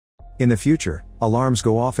In the future, alarms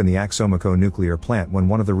go off in the Axomico nuclear plant when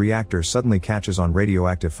one of the reactors suddenly catches on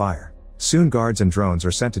radioactive fire. Soon guards and drones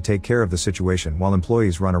are sent to take care of the situation while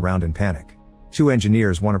employees run around in panic. Two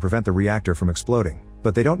engineers want to prevent the reactor from exploding,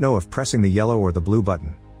 but they don't know if pressing the yellow or the blue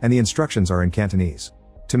button, and the instructions are in Cantonese.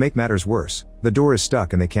 To make matters worse, the door is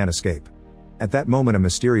stuck and they can't escape. At that moment, a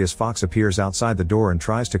mysterious fox appears outside the door and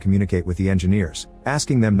tries to communicate with the engineers,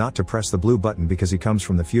 asking them not to press the blue button because he comes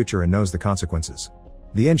from the future and knows the consequences.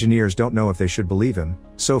 The engineers don't know if they should believe him,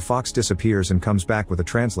 so Fox disappears and comes back with a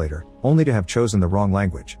translator, only to have chosen the wrong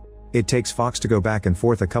language. It takes Fox to go back and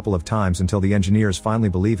forth a couple of times until the engineers finally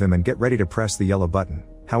believe him and get ready to press the yellow button.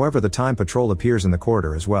 However, the time patrol appears in the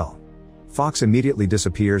corridor as well. Fox immediately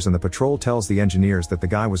disappears and the patrol tells the engineers that the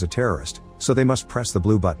guy was a terrorist, so they must press the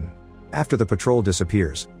blue button. After the patrol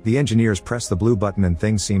disappears, the engineers press the blue button and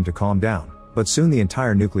things seem to calm down, but soon the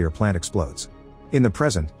entire nuclear plant explodes. In the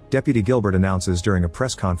present, Deputy Gilbert announces during a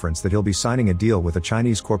press conference that he'll be signing a deal with a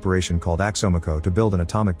Chinese corporation called Axomico to build an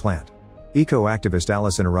atomic plant. Eco-activist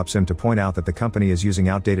Alice interrupts him to point out that the company is using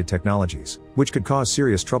outdated technologies, which could cause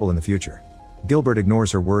serious trouble in the future. Gilbert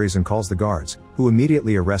ignores her worries and calls the guards, who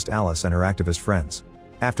immediately arrest Alice and her activist friends.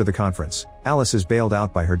 After the conference, Alice is bailed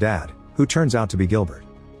out by her dad, who turns out to be Gilbert.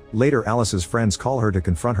 Later, Alice's friends call her to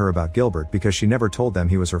confront her about Gilbert because she never told them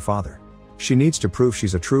he was her father. She needs to prove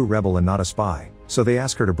she's a true rebel and not a spy, so they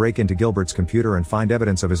ask her to break into Gilbert's computer and find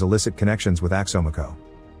evidence of his illicit connections with Axomico.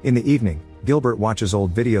 In the evening, Gilbert watches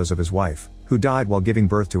old videos of his wife, who died while giving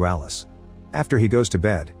birth to Alice. After he goes to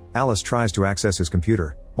bed, Alice tries to access his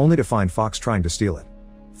computer, only to find Fox trying to steal it.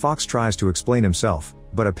 Fox tries to explain himself,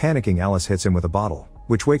 but a panicking Alice hits him with a bottle,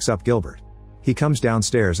 which wakes up Gilbert. He comes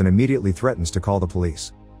downstairs and immediately threatens to call the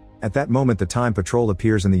police. At that moment, the time patrol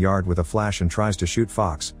appears in the yard with a flash and tries to shoot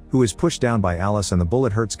Fox, who is pushed down by Alice and the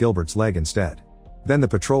bullet hurts Gilbert's leg instead. Then the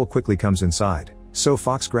patrol quickly comes inside, so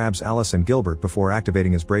Fox grabs Alice and Gilbert before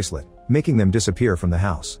activating his bracelet, making them disappear from the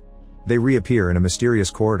house. They reappear in a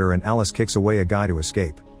mysterious corridor and Alice kicks away a guy to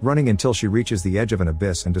escape, running until she reaches the edge of an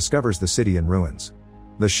abyss and discovers the city in ruins.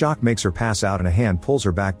 The shock makes her pass out and a hand pulls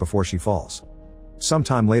her back before she falls.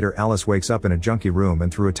 Sometime later, Alice wakes up in a junky room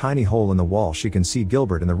and through a tiny hole in the wall she can see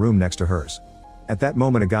Gilbert in the room next to hers. At that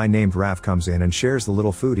moment, a guy named Raph comes in and shares the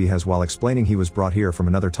little food he has while explaining he was brought here from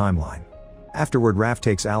another timeline. Afterward, Raph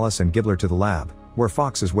takes Alice and Gilbert to the lab, where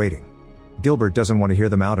Fox is waiting. Gilbert doesn't want to hear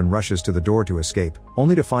them out and rushes to the door to escape,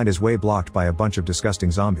 only to find his way blocked by a bunch of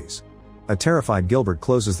disgusting zombies. A terrified Gilbert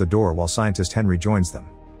closes the door while scientist Henry joins them.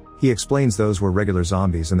 He explains those were regular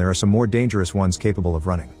zombies and there are some more dangerous ones capable of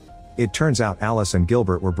running. It turns out Alice and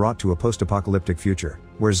Gilbert were brought to a post-apocalyptic future,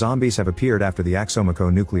 where zombies have appeared after the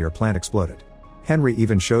Axomico nuclear plant exploded. Henry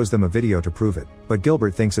even shows them a video to prove it, but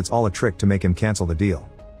Gilbert thinks it's all a trick to make him cancel the deal.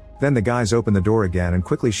 Then the guys open the door again and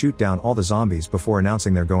quickly shoot down all the zombies before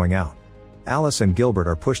announcing they're going out. Alice and Gilbert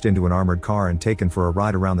are pushed into an armored car and taken for a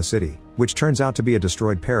ride around the city, which turns out to be a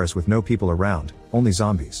destroyed Paris with no people around, only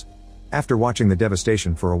zombies. After watching the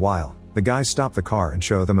devastation for a while, the guys stop the car and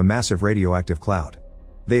show them a massive radioactive cloud.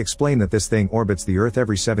 They explain that this thing orbits the Earth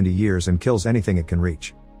every 70 years and kills anything it can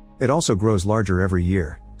reach. It also grows larger every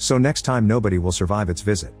year, so next time nobody will survive its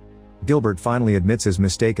visit. Gilbert finally admits his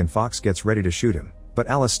mistake and Fox gets ready to shoot him, but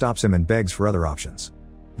Alice stops him and begs for other options.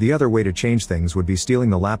 The other way to change things would be stealing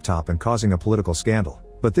the laptop and causing a political scandal,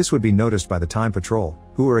 but this would be noticed by the Time Patrol,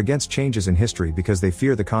 who are against changes in history because they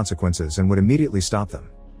fear the consequences and would immediately stop them.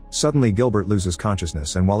 Suddenly Gilbert loses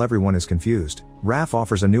consciousness and while everyone is confused, Raph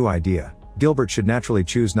offers a new idea. Gilbert should naturally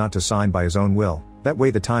choose not to sign by his own will, that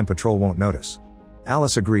way the Time Patrol won't notice.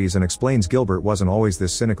 Alice agrees and explains Gilbert wasn't always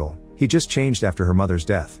this cynical, he just changed after her mother's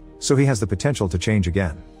death, so he has the potential to change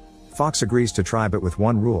again. Fox agrees to try but with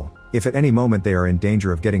one rule: if at any moment they are in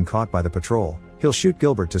danger of getting caught by the patrol, he'll shoot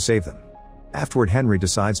Gilbert to save them. Afterward, Henry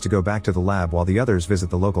decides to go back to the lab while the others visit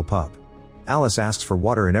the local pub. Alice asks for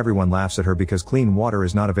water and everyone laughs at her because clean water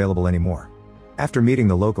is not available anymore. After meeting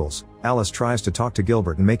the locals, Alice tries to talk to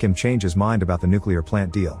Gilbert and make him change his mind about the nuclear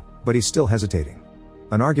plant deal, but he's still hesitating.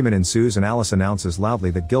 An argument ensues and Alice announces loudly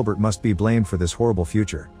that Gilbert must be blamed for this horrible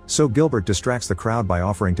future, so Gilbert distracts the crowd by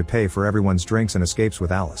offering to pay for everyone's drinks and escapes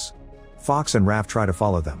with Alice. Fox and Raph try to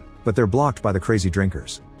follow them, but they're blocked by the crazy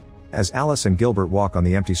drinkers. As Alice and Gilbert walk on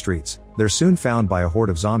the empty streets, they're soon found by a horde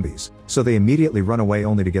of zombies, so they immediately run away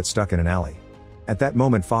only to get stuck in an alley. At that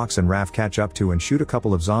moment, Fox and Raph catch up to and shoot a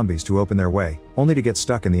couple of zombies to open their way, only to get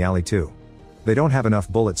stuck in the alley too. They don't have enough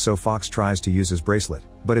bullets, so Fox tries to use his bracelet,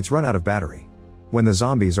 but it's run out of battery. When the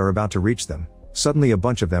zombies are about to reach them, suddenly a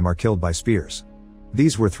bunch of them are killed by spears.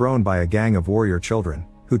 These were thrown by a gang of warrior children,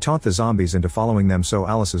 who taunt the zombies into following them so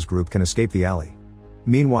Alice's group can escape the alley.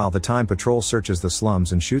 Meanwhile, the Time Patrol searches the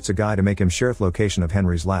slums and shoots a guy to make him share the location of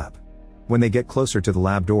Henry's lab. When they get closer to the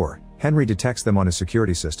lab door, Henry detects them on his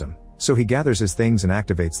security system, so he gathers his things and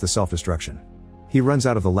activates the self-destruction. He runs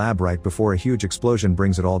out of the lab right before a huge explosion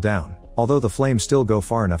brings it all down, although the flames still go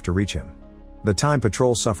far enough to reach him. The Time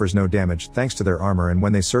Patrol suffers no damage thanks to their armor, and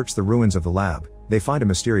when they search the ruins of the lab, they find a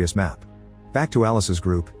mysterious map. Back to Alice's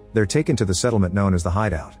group, they're taken to the settlement known as the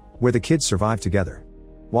Hideout, where the kids survive together.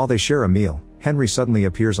 While they share a meal, Henry suddenly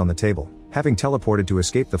appears on the table, having teleported to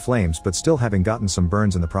escape the flames but still having gotten some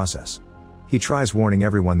burns in the process. He tries warning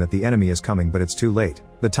everyone that the enemy is coming, but it's too late.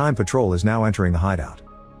 The Time Patrol is now entering the hideout.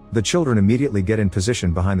 The children immediately get in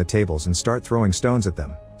position behind the tables and start throwing stones at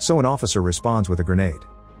them, so an officer responds with a grenade.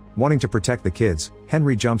 Wanting to protect the kids,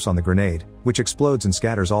 Henry jumps on the grenade, which explodes and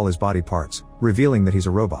scatters all his body parts, revealing that he's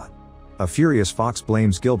a robot. A furious Fox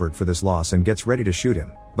blames Gilbert for this loss and gets ready to shoot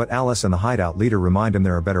him, but Alice and the hideout leader remind him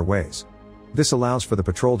there are better ways. This allows for the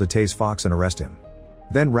patrol to tase Fox and arrest him.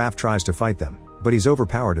 Then Raph tries to fight them, but he's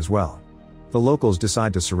overpowered as well. The locals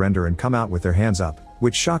decide to surrender and come out with their hands up,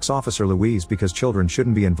 which shocks Officer Louise because children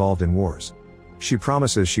shouldn't be involved in wars. She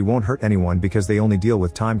promises she won't hurt anyone because they only deal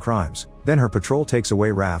with time crimes. Then her patrol takes away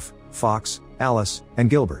Raph, Fox, Alice, and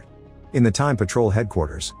Gilbert. In the Time Patrol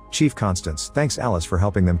headquarters, Chief Constance thanks Alice for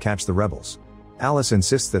helping them catch the rebels. Alice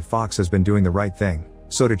insists that Fox has been doing the right thing,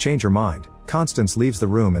 so to change her mind, Constance leaves the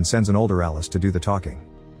room and sends an older Alice to do the talking.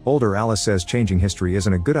 Older Alice says changing history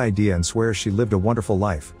isn't a good idea and swears she lived a wonderful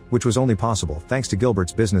life, which was only possible thanks to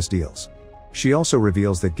Gilbert's business deals. She also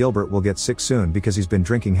reveals that Gilbert will get sick soon because he's been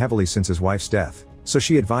drinking heavily since his wife's death, so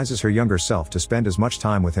she advises her younger self to spend as much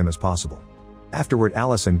time with him as possible. Afterward,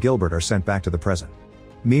 Alice and Gilbert are sent back to the present.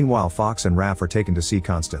 Meanwhile, Fox and Raph are taken to see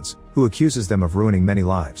Constance, who accuses them of ruining many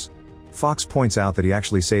lives. Fox points out that he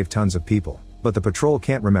actually saved tons of people, but the patrol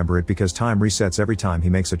can't remember it because time resets every time he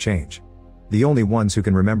makes a change. The only ones who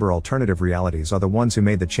can remember alternative realities are the ones who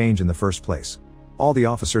made the change in the first place. All the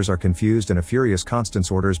officers are confused and a furious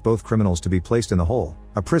Constance orders both criminals to be placed in the hole,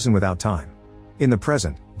 a prison without time. In the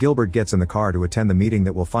present, Gilbert gets in the car to attend the meeting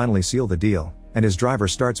that will finally seal the deal, and his driver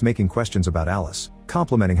starts making questions about Alice,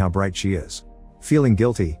 complimenting how bright she is. Feeling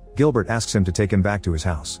guilty, Gilbert asks him to take him back to his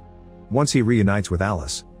house. Once he reunites with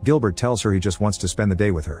Alice, Gilbert tells her he just wants to spend the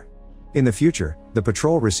day with her. In the future, the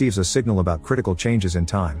patrol receives a signal about critical changes in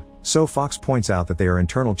time, so Fox points out that they are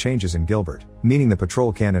internal changes in Gilbert, meaning the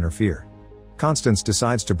patrol can't interfere. Constance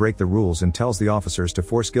decides to break the rules and tells the officers to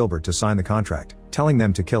force Gilbert to sign the contract, telling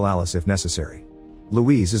them to kill Alice if necessary.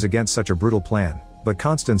 Louise is against such a brutal plan, but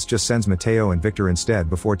Constance just sends Mateo and Victor instead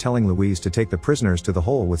before telling Louise to take the prisoners to the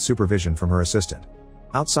hole with supervision from her assistant.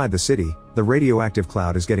 Outside the city, the radioactive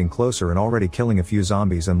cloud is getting closer and already killing a few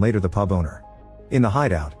zombies and later the pub owner. In the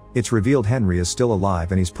hideout, it's revealed Henry is still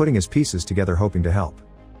alive and he's putting his pieces together hoping to help.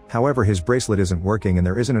 However, his bracelet isn't working and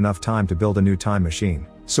there isn't enough time to build a new time machine,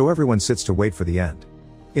 so everyone sits to wait for the end.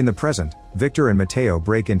 In the present, Victor and Mateo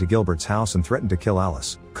break into Gilbert's house and threaten to kill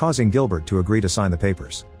Alice, causing Gilbert to agree to sign the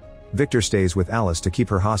papers. Victor stays with Alice to keep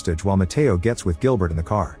her hostage while Mateo gets with Gilbert in the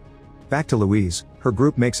car. Back to Louise, her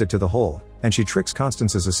group makes it to the hole, and she tricks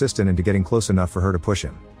Constance's assistant into getting close enough for her to push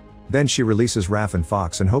him. Then she releases Raph and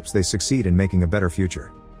Fox and hopes they succeed in making a better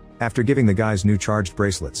future. After giving the guys new charged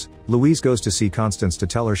bracelets, Louise goes to see Constance to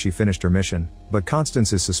tell her she finished her mission, but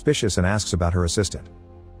Constance is suspicious and asks about her assistant.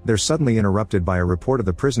 They're suddenly interrupted by a report of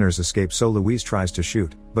the prisoner's escape, so Louise tries to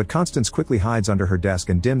shoot, but Constance quickly hides under her desk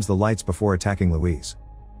and dims the lights before attacking Louise.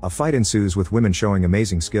 A fight ensues with women showing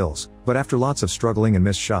amazing skills, but after lots of struggling and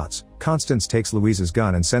missed shots, Constance takes Louise's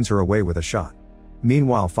gun and sends her away with a shot.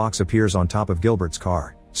 Meanwhile, Fox appears on top of Gilbert's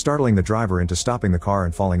car, startling the driver into stopping the car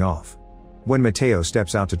and falling off. When Mateo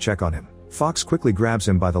steps out to check on him, Fox quickly grabs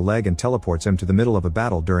him by the leg and teleports him to the middle of a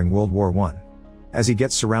battle during World War I. As he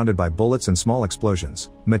gets surrounded by bullets and small explosions,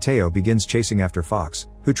 Mateo begins chasing after Fox,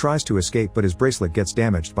 who tries to escape but his bracelet gets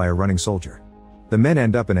damaged by a running soldier. The men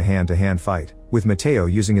end up in a hand-to-hand fight, with Mateo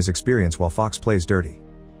using his experience while Fox plays dirty.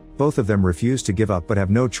 Both of them refuse to give up but have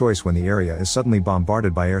no choice when the area is suddenly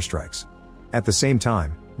bombarded by airstrikes. At the same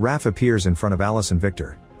time, Raph appears in front of Alice and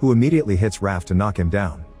Victor, who immediately hits Raph to knock him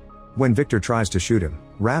down. When Victor tries to shoot him,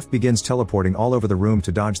 Raph begins teleporting all over the room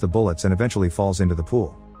to dodge the bullets and eventually falls into the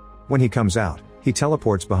pool. When he comes out, he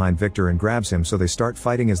teleports behind Victor and grabs him, so they start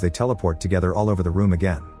fighting as they teleport together all over the room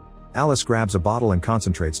again. Alice grabs a bottle and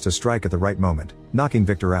concentrates to strike at the right moment, knocking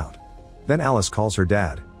Victor out. Then Alice calls her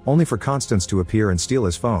dad, only for Constance to appear and steal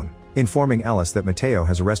his phone, informing Alice that Mateo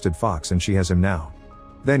has arrested Fox and she has him now.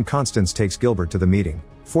 Then Constance takes Gilbert to the meeting,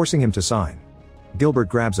 forcing him to sign. Gilbert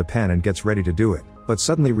grabs a pen and gets ready to do it, but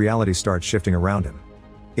suddenly reality starts shifting around him.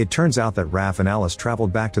 It turns out that Raph and Alice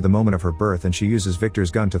traveled back to the moment of her birth and she uses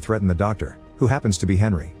Victor's gun to threaten the doctor, who happens to be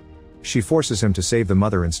Henry. She forces him to save the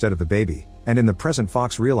mother instead of the baby, and in the present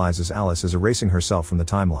Fox realizes Alice is erasing herself from the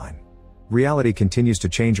timeline. Reality continues to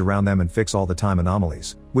change around them and fix all the time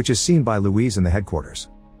anomalies, which is seen by Louise in the headquarters.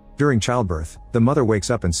 During childbirth, the mother wakes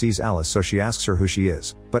up and sees Alice, so she asks her who she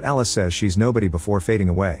is, but Alice says she's nobody before fading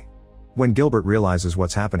away. When Gilbert realizes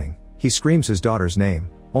what's happening, he screams his daughter's name,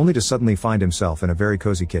 only to suddenly find himself in a very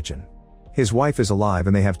cozy kitchen. His wife is alive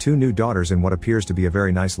and they have 2 new daughters in what appears to be a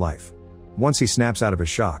very nice life. Once he snaps out of his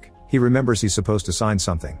shock, he remembers he's supposed to sign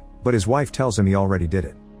something, but his wife tells him he already did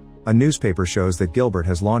it. A newspaper shows that Gilbert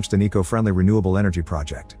has launched an eco-friendly renewable energy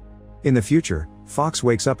project. In the future, Fox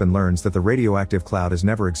wakes up and learns that the radioactive cloud has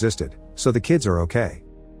never existed, so the kids are okay.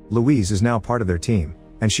 Louise is now part of their team,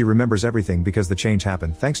 and she remembers everything because the change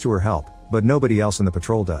happened thanks to her help, but nobody else in the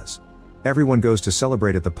patrol does. Everyone goes to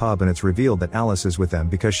celebrate at the pub and it's revealed that Alice is with them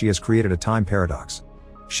because she has created a time paradox.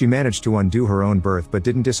 She managed to undo her own birth but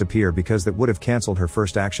didn't disappear because that would have cancelled her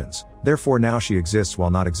first actions, therefore now she exists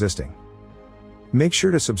while not existing. Make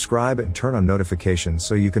sure to subscribe and turn on notifications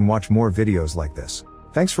so you can watch more videos like this.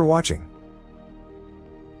 Thanks for watching.